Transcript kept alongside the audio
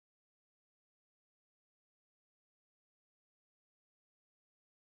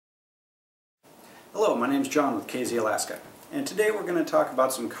Hello, my name is John with KZ Alaska, and today we're going to talk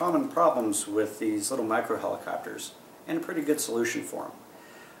about some common problems with these little micro helicopters and a pretty good solution for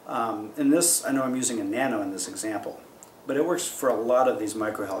them. In this, I know I'm using a Nano in this example, but it works for a lot of these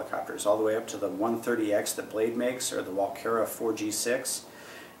micro helicopters, all the way up to the 130X that Blade makes or the Walkera 4G6,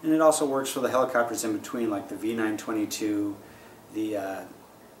 and it also works for the helicopters in between like the V922, the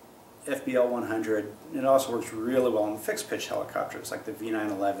FBL 100. It also works really well in fixed pitch helicopters like the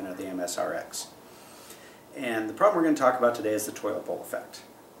V911 or the MSRX. And the problem we're going to talk about today is the toilet bowl effect.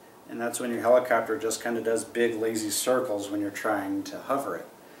 And that's when your helicopter just kind of does big lazy circles when you're trying to hover it.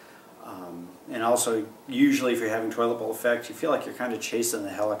 And also, usually if you're having toilet bowl effect, you feel like you're kind of chasing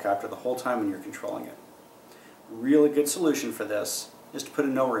the helicopter the whole time when you're controlling it. A really good solution for this is to put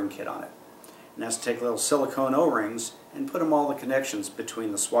an O-ring kit on it. And that's to take little silicone O-rings and put them all the connections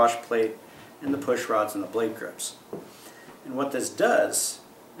between the swash plate and the push rods and the blade grips. And what this does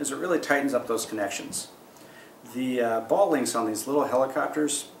is it really tightens up those connections. The ball links on these little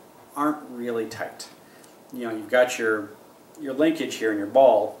helicopters aren't really tight. You know, you've got your linkage here in your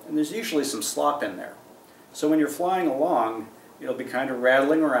ball, and there's usually some slop in there. So when you're flying along, it'll be kind of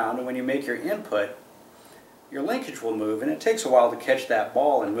rattling around, and when you make your input, your linkage will move, and it takes a while to catch that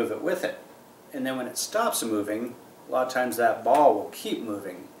ball and move it with it. And then when it stops moving, a lot of times that ball will keep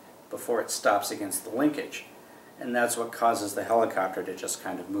moving before it stops against the linkage. And that's what causes the helicopter to just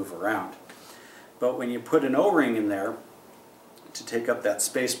kind of move around. But when you put an O-ring in there to take up that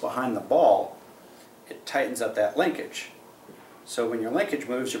space behind the ball, it tightens up that linkage. So when your linkage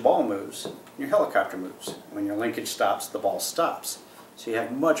moves, your ball moves, and your helicopter moves. When your linkage stops, the ball stops. So you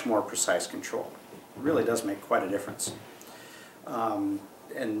have much more precise control. It really does make quite a difference.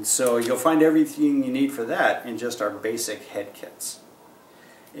 And so you'll find everything you need for that in just our basic head kits.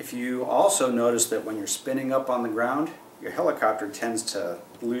 If you also notice that when you're spinning up on the ground, your helicopter tends to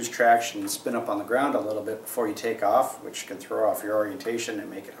lose traction and spin up on the ground a little bit before you take off, which can throw off your orientation and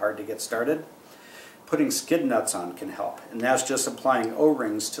make it hard to get started. Putting skid nuts on can help, and that's just applying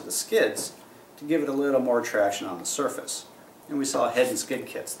O-rings to the skids to give it a little more traction on the surface. And we saw head and skid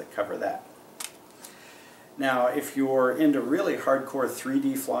kits that cover that. Now, if you're into really hardcore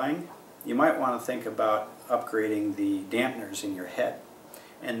 3D flying, you might want to think about upgrading the dampeners in your head.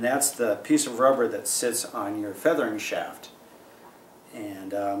 And that's the piece of rubber that sits on your feathering shaft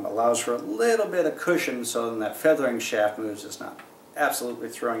and allows for a little bit of cushion so when that feathering shaft moves, it's not absolutely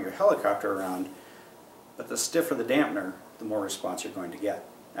throwing your helicopter around, but the stiffer the dampener, the more response you're going to get.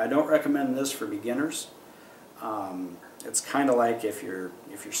 Now, I don't recommend this for beginners. It's kind of like if you're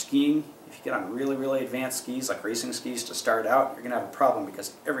skiing. If you get on really advanced skis, like racing skis to start out, you're going to have a problem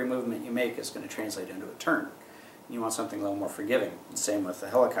because every movement you make is going to translate into a turn. You want something a little more forgiving. Same with the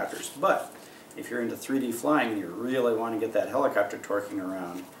helicopters. But if you're into 3D flying and you really want to get that helicopter torquing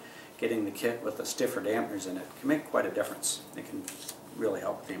around, getting the kit with the stiffer dampeners in it can make quite a difference. It can really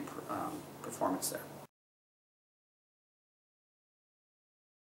help the performance there.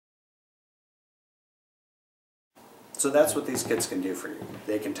 So that's what these kits can do for you.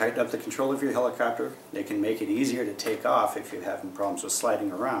 They can tighten up the control of your helicopter. They can make it easier to take off if you're having problems with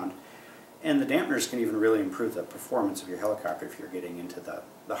sliding around. And the dampeners can even really improve the performance of your helicopter if you're getting into the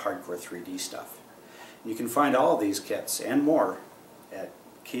hardcore 3D stuff. You can find all of these kits and more at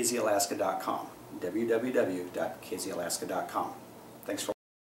kzalaska.com, www.kzalaska.com. Thanks for